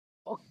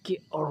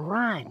Okay,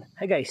 alright.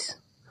 Hey guys,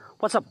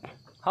 what's up?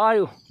 How are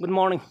you? Good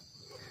morning.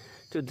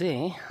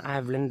 Today I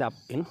have landed up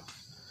in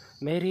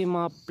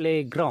Meriema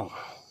playground.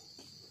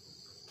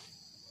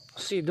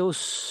 See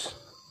those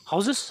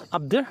houses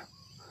up there,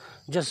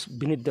 just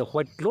beneath the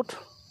white cloth?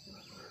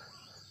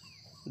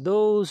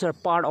 Those are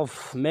part of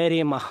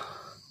Meriema,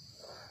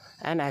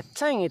 and I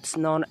think it's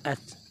known as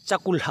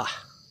Chakulha.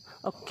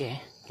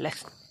 Okay,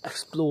 let's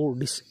explore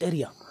this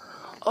area.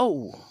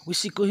 Oh, we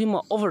see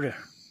Kohima over there.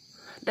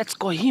 That's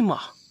Kohima,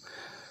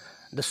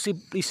 the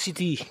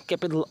city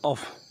capital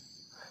of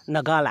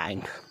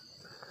Nagaland.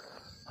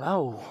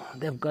 Wow,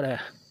 they've got a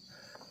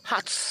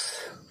huts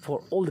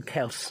for all the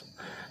cows.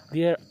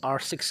 There are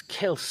 6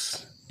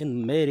 cows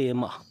in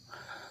Meriema,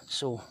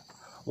 so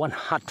one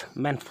hut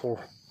meant for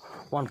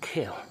one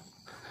cow.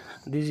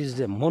 This is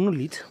the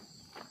monolith,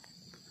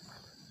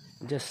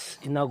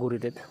 just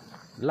inaugurated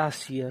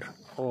last year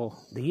or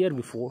the year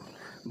before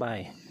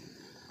by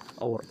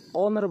our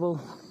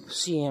honorable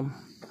CM,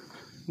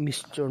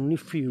 Mr.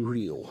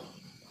 Nifirio.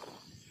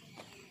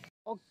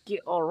 Okay,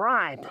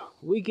 alright,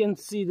 we can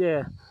see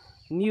the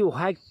new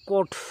High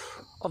Court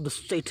of the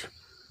state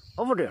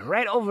over there,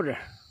 right over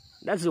there.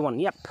 That's the one,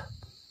 yep.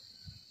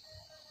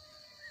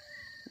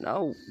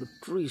 Now the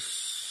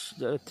trees,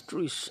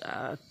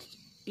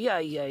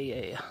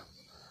 yeah.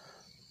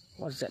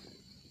 What's that?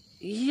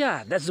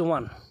 Yeah, that's the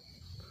one.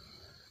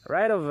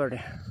 Right over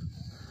there.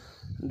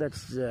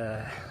 That's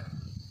the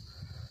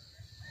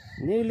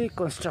newly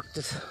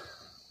constructed,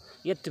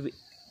 yet to be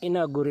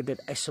inaugurated,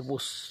 I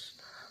suppose,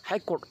 High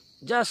Court,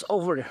 just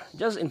over there,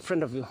 just in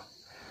front of you.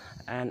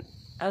 And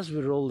as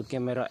we roll the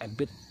camera a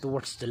bit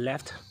towards the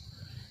left,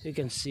 you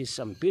can see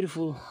some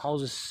beautiful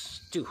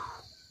houses too.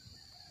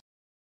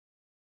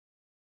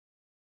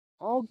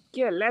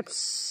 Okay,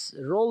 let's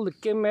roll the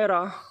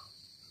camera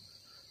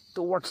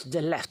towards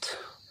the left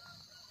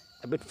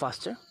a bit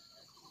faster.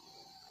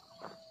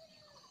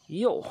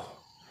 Yo,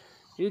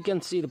 you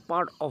can see the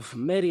part of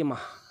Meriema,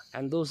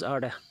 and those are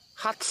the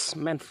huts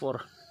meant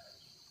for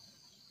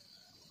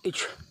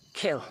each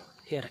cow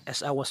here.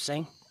 As I was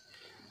saying,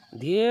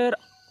 there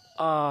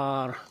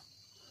are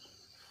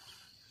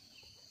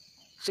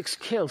 6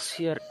 cows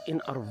here in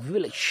our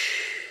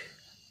village,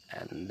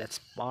 and that's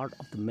part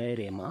of the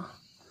Meriema.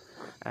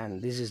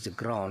 And this is the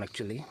ground,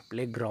 actually,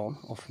 playground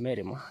of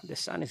Meriema. The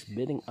sun is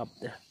beating up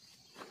there.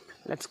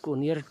 Let's go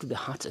nearer to the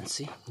huts and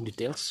see in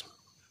details.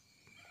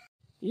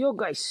 Yo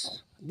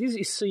guys, this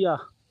is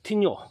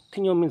Tinyo.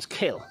 Tinyo means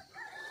cow.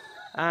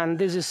 And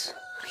this is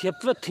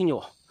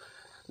Tinyo.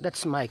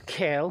 That's my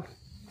cow.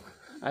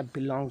 I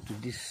belong to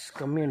this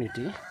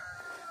community.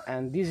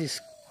 And this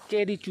is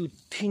Keditu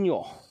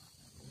Tinyo.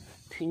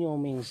 Tinyo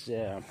means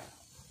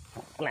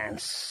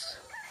clans.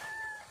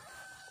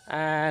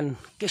 And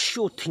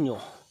Kesho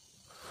Tinyo,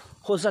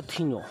 Hosa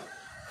Tinyo,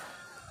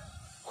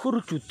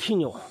 Hurutu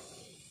Tinyo.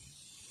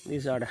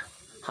 These are the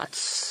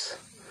huts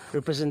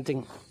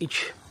representing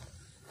each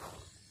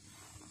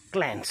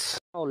clans.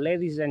 Now,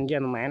 ladies and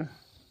gentlemen,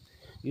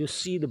 you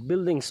see the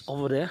buildings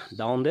over there,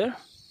 down there.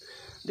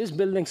 These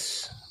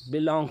buildings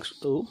belong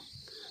to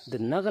the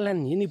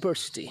Nagaland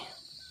University,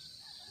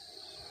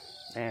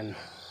 and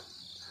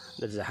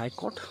that's the High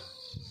Court.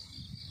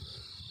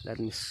 Let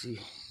me see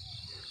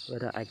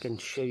whether I can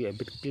show you a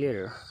bit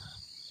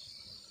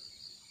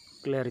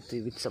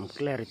clarity with some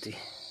clarity.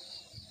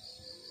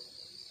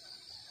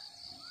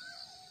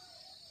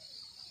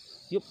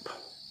 Yup,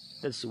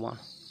 that's the one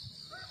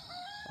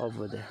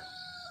over there.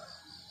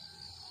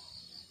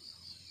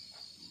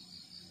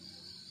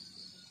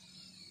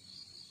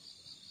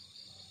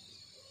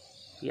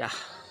 Yeah,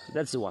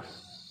 that's the one.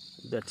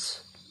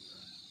 That's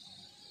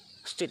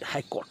State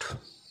High Court,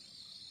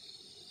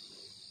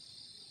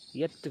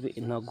 yet to be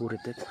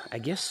inaugurated, I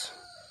guess.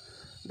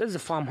 That's the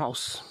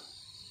farmhouse.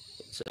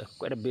 It's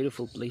quite a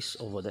beautiful place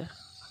over there.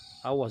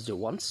 I was there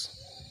once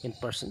in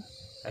person.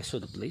 I saw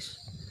the place.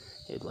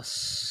 It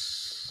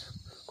was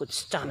quite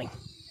stunning.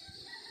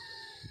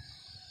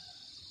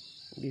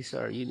 These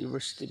are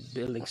university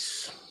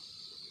buildings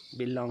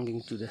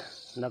belonging to the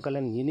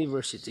Nagaland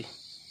University.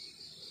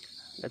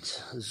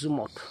 Let's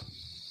zoom out.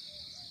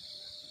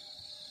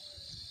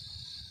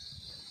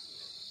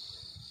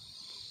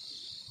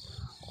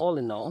 All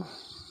in all,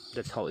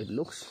 that's how it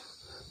looks.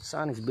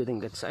 Sun is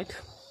beating that side,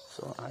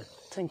 so I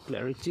think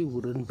clarity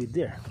wouldn't be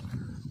there.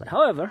 But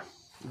however,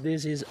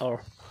 this is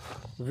our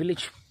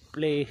village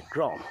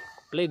playground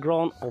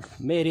of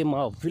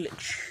Meriema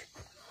village.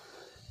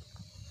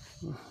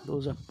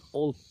 Those are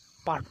all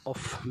part of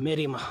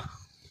Meriema.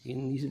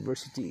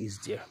 University is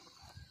there.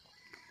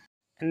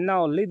 And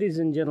now, ladies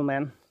and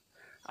gentlemen,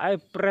 I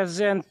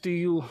present to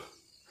you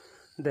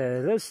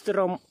the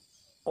restaurant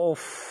of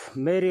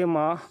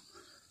Meriema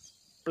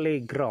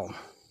playground.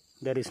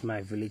 That is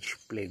my village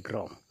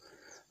playground.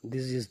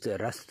 This is the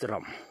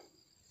restaurant.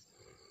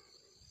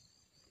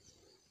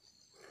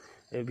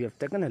 If you have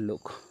taken a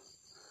look,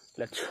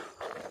 let's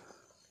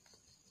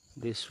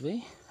this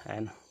way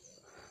and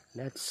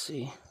let's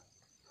see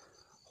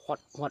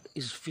what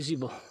is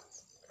visible.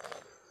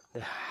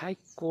 The High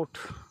Court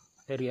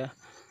area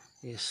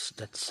is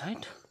that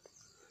side.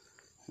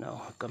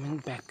 Now coming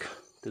back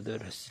to the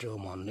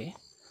restroom only.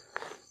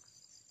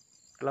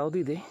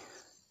 Cloudy day,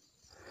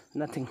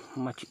 nothing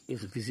much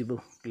is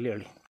visible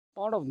clearly.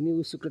 Part of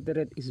new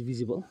secretariat is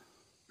visible,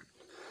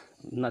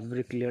 not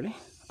very clearly.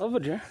 Over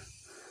there,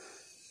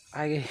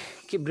 I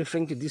keep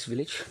referring to this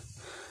village.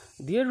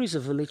 There is a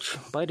village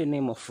by the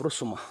name of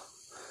Rosoma.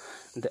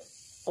 The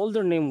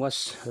older name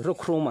was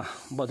Rukroma,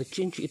 but they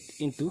changed it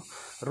into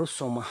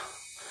Rosoma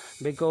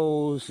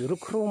because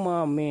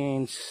Rukroma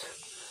means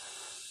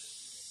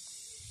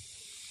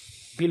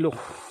below,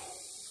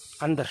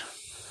 under.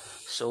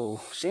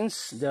 So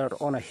since they are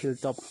on a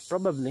hilltop,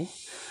 probably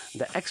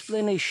the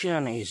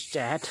explanation is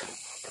that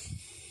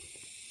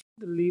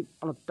they live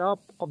on the top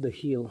of the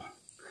hill.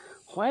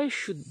 Why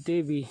should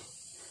they be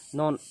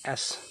known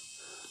as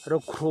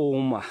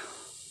Rukroma,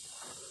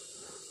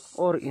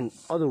 or in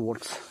other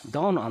words,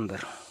 down under?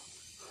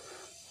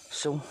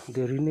 So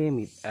they rename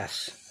it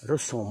as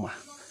Rosoma.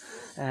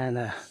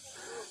 And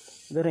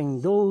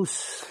during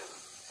those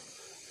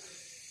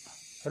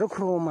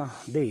Rukroma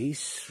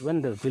days,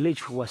 when the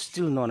village was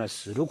still known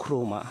as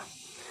Rukroma,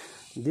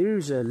 there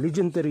is a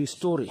legendary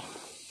story.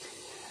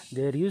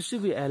 There used to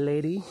be a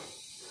lady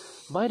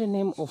by the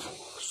name of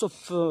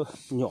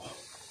Sopnyo.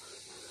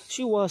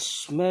 She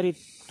was married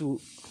to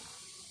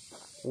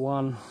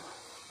one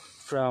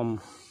from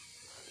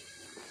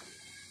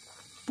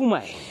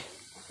Pumai,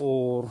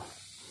 or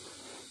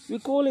we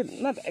call it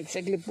not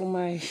exactly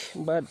Pumai,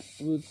 but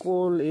we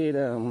call it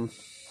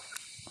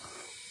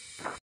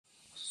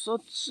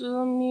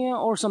Sotsumia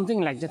or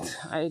something like that.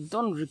 I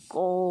don't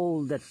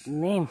recall that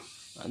name,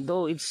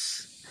 though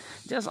it's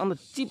just on the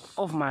tip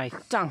of my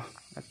tongue.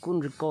 I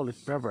couldn't recall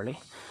it properly.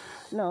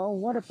 Now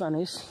what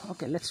happened is,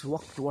 okay, let's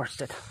walk towards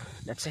that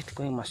side,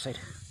 Kohima side,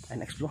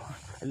 and explore.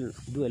 I'll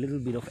do a little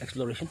bit of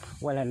exploration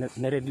while I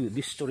narrate you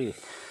this story,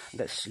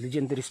 this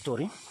legendary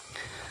story.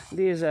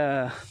 This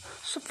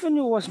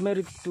Sopnyo was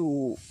married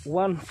to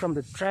one from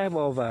the tribe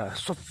of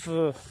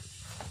Sopmia,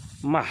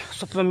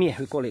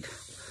 we call it.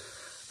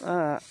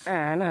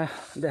 And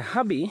the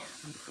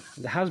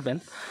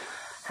husband,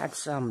 had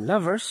some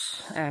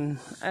lovers, and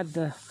at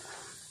the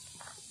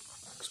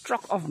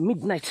stroke of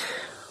midnight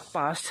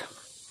past,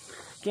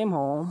 came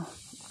home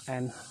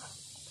and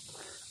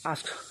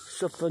asked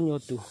Sopnyo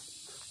to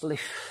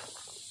leave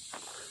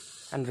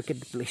and vacate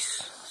the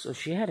place. So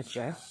she had a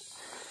child.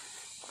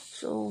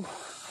 So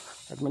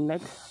at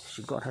midnight,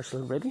 she got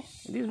herself ready.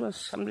 This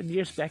was 100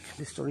 years back.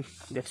 This story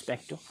dates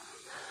back to.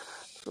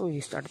 So he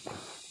started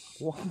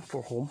walking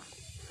for home,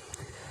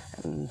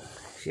 and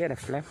she had a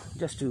flap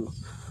just to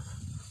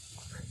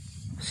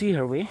see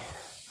her way,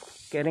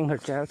 carrying her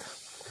child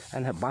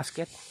and her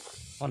basket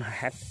on her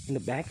head in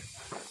the back.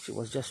 She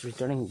was just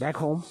returning back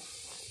home.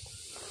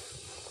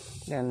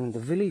 And the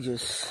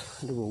villagers,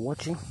 they were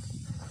watching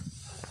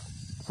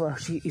where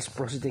she is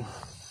proceeding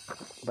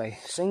by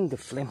seeing the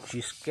flame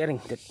she's carrying,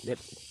 that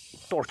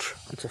torch.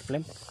 It's a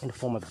flame in the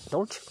form of a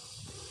torch.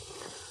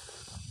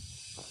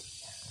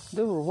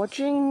 They were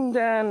watching,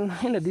 then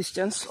in the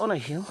distance on a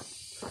hill,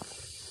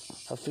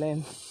 a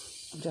flame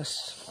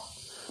just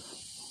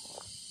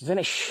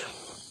vanished.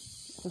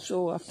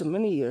 So after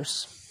many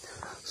years,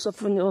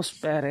 Sopnyo's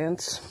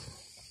parents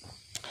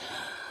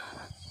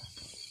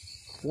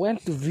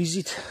went to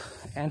visit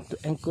and to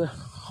inquire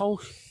how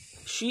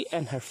she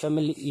and her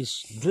family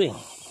is doing.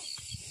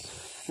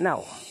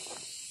 Now,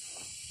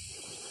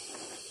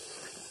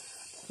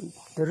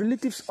 the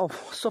relatives of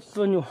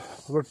Sopnyo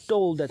were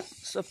told that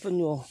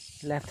Sopnyo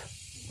left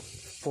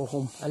for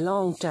home a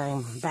long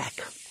time back.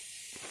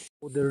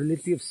 The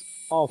relatives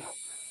of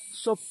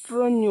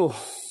Sopnyo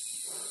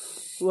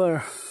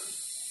were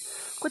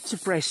quite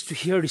surprised to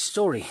hear the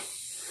story,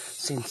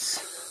 since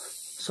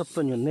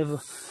Sopnyo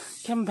never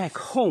came back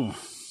home.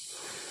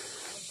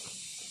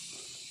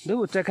 They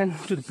were taken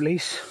to the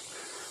place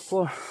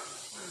where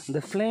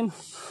the flame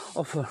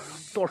of a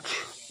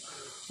torch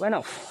went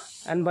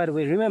off. And by the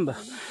way, remember,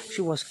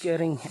 she was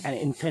carrying an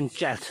infant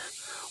child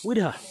with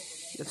her.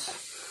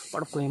 That's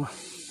part of Kohima.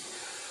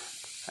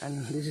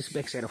 And this is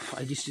backside of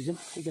IG Stadium.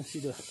 You can see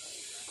the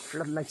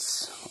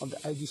floodlights of the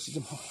IG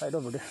Stadium right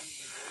over there.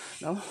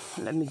 Now,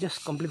 let me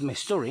just complete my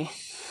story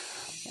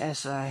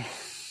as I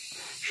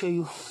show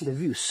you the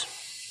views.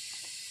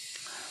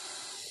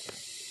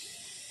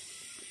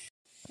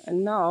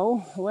 And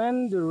now,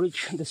 when they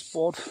reached the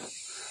spot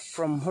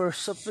from where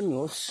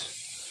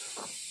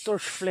Sopnyo's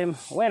torch flame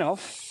went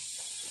off,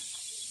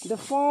 they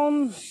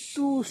found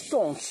two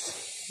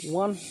stones,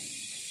 one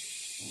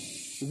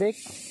big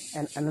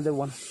and another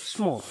one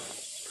small.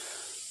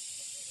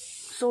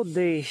 So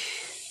they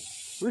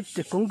reached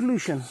the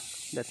conclusion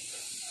that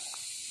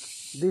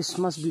this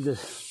must be the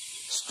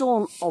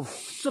stone of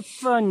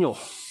Sopnyo.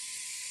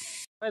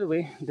 By the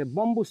way, the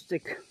bamboo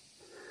stick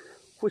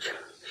which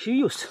she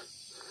used,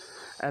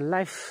 a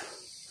live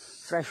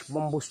fresh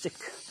bamboo stick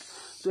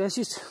to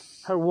assist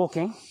her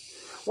walking,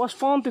 was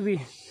found to be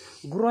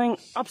growing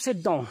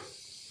upside down,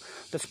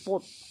 the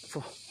spot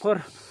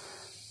where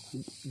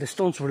the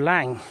stones were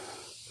lying.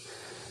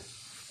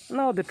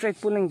 Now they tried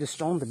pulling the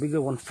stone, the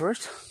bigger one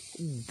first.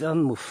 It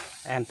doesn't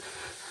move, and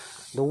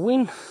the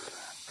wind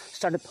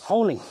started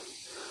howling.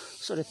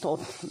 So they thought,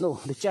 no,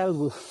 the child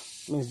will,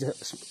 means the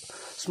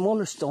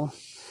smaller stone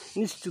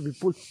needs to be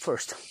pulled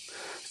first.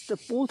 So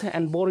they pulled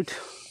and brought it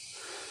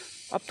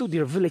up to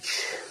their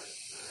village.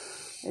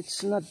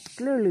 It's not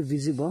clearly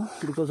visible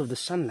because of the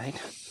sunlight.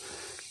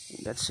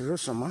 That's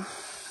Rosoma.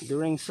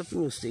 During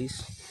Japanese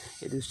days,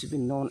 it used to be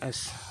known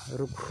as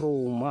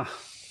Rukroma.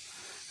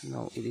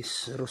 Now it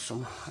is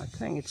Rosoma. I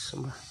think it's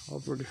somewhere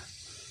over there.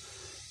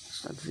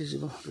 It's not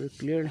visible very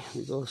clearly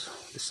because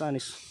the sun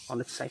is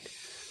on its side.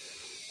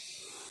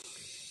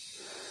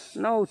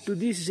 Now to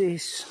these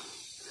days,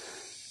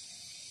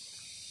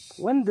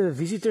 when the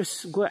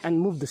visitors go and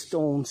move the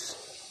stones,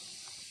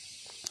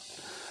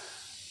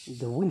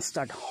 the wind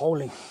start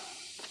howling,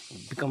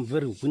 become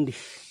very windy.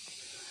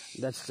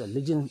 That's the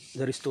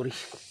legendary story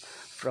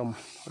from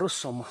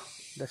Rosoma.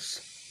 That's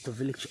the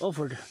village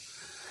over there.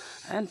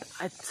 And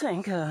I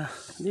think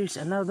there's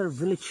another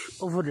village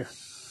over there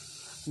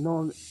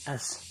known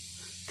as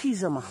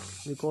Tizama.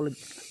 We call it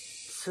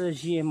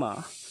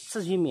Sajime.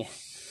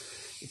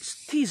 It's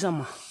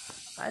Tizama.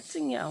 I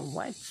think, yeah,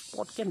 white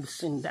spot can be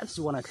seen. That's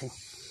the one, I think.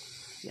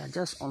 Yeah,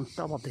 just on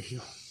top of the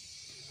hill.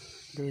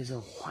 There's a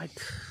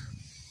white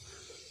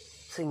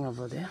thing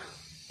over there.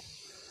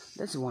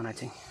 That's the one, I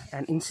think.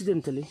 And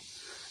incidentally,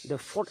 the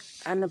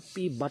 4th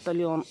NP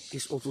battalion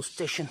is also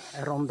stationed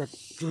around that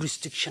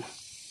jurisdiction.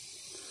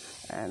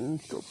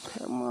 And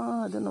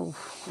Kohima, I don't know,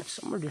 it's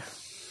somewhere there.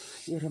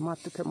 Meriema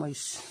Kohima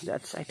is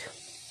that side,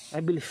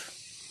 I believe.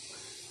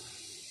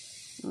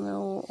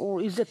 No,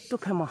 or is that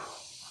Kohima?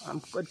 I'm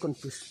quite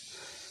confused.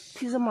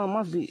 Tizama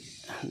must be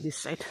this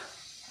side,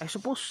 I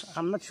suppose.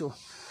 I'm not sure.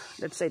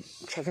 That side,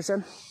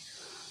 Chekasan,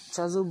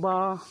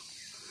 Chazuba,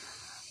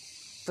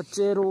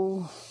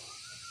 Pachero,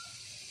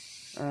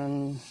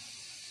 and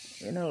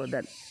you know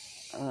that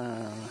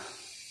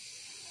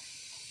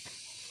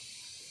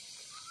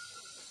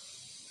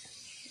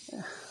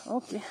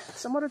okay,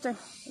 some other time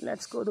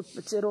let's go to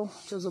Pachero,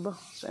 Chazuba,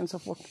 so and so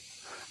forth.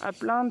 I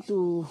plan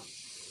to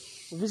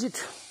visit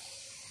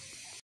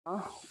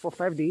for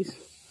 5 days,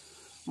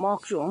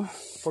 Mokchong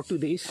for 2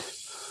 days,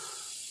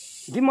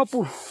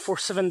 Dimapur for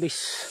 7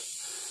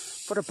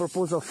 days, for the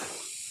purpose of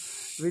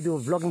video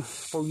vlogging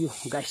for you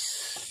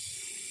guys.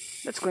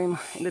 Let's go in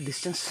the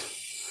distance.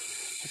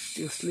 It's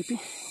still sleepy.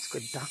 It's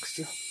quite dark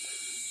still.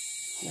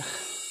 Yeah,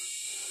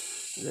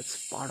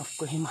 that's part of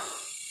Kohima.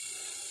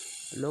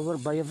 Lower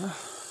Bayava.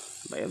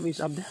 Bayava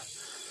is up there.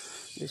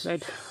 This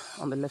side,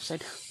 on the left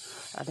side,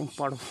 I think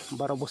part of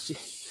Barabosi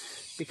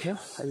Peak Hill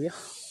area.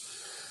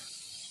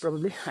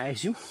 Probably, I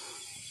assume.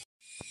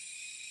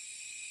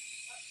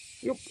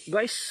 Yup,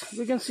 guys,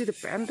 we can see the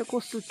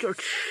Pentecostal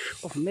Church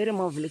of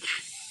Meriema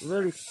village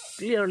very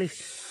clearly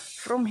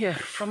from here,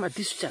 from a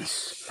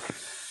distance.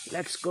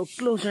 Let's go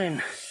closer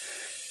and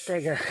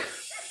take a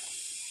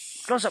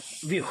close-up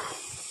view.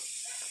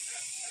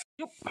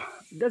 Yup,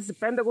 that's the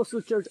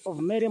Pentecostal Church of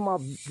Meriema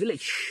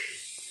village.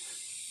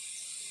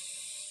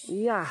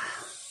 Yeah,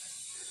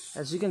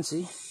 as you can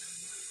see,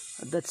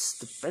 that's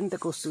the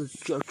Pentecostal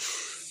Church,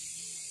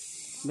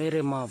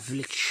 Meriema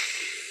village.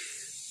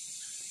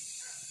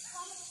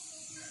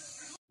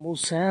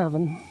 Most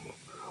 7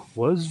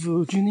 West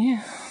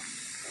Virginia,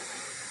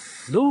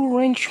 Blue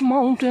Range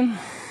Mountain,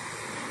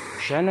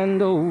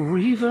 Shenandoah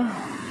River.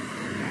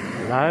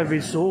 Life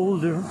is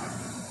older,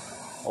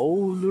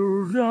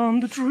 older than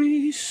the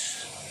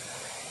trees,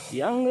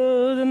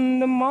 younger than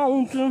the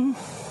mountain,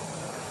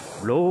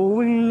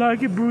 blowing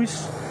like a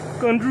breeze.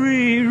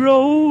 Country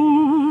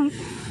road,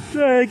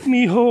 take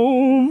me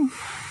home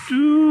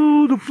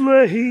to the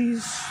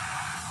place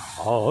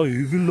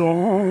I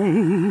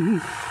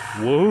belong.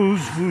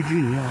 West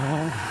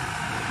Virginia,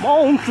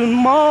 mountain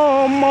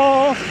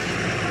mama,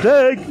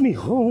 take me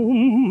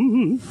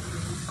home,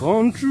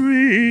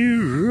 country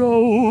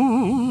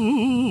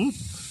road.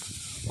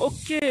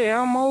 Okay,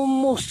 I'm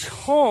almost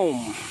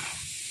home.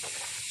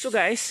 So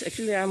guys,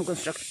 actually I'm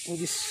constructing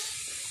this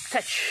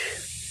thatch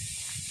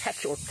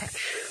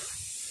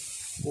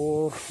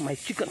for my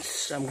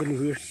chickens. I'm going to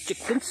rear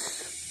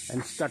chickens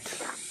and start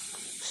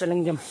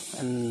selling them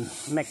and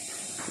make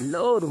a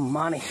lot of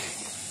money.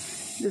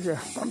 This is a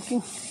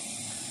pumpkin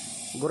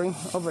growing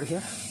over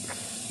here.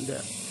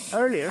 The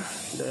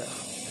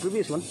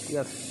previous one, we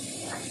have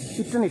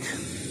eaten it,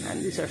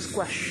 and these are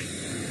squash,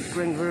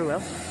 growing very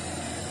well.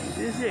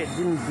 This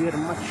didn't bear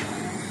much.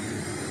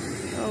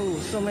 Oh,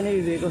 so many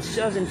vehicles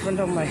just in front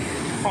of my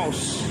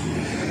house.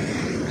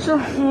 So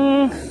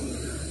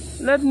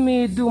let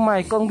me do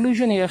my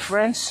conclusion here,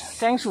 friends.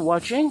 Thanks for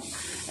watching,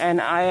 and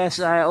as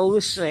I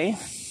always say,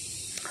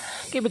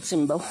 keep it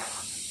simple,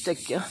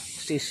 take care,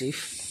 stay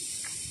safe,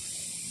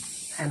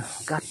 and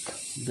God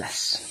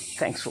bless.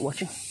 Thanks for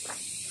watching.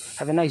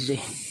 Have a nice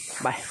day.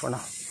 Bye for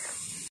now.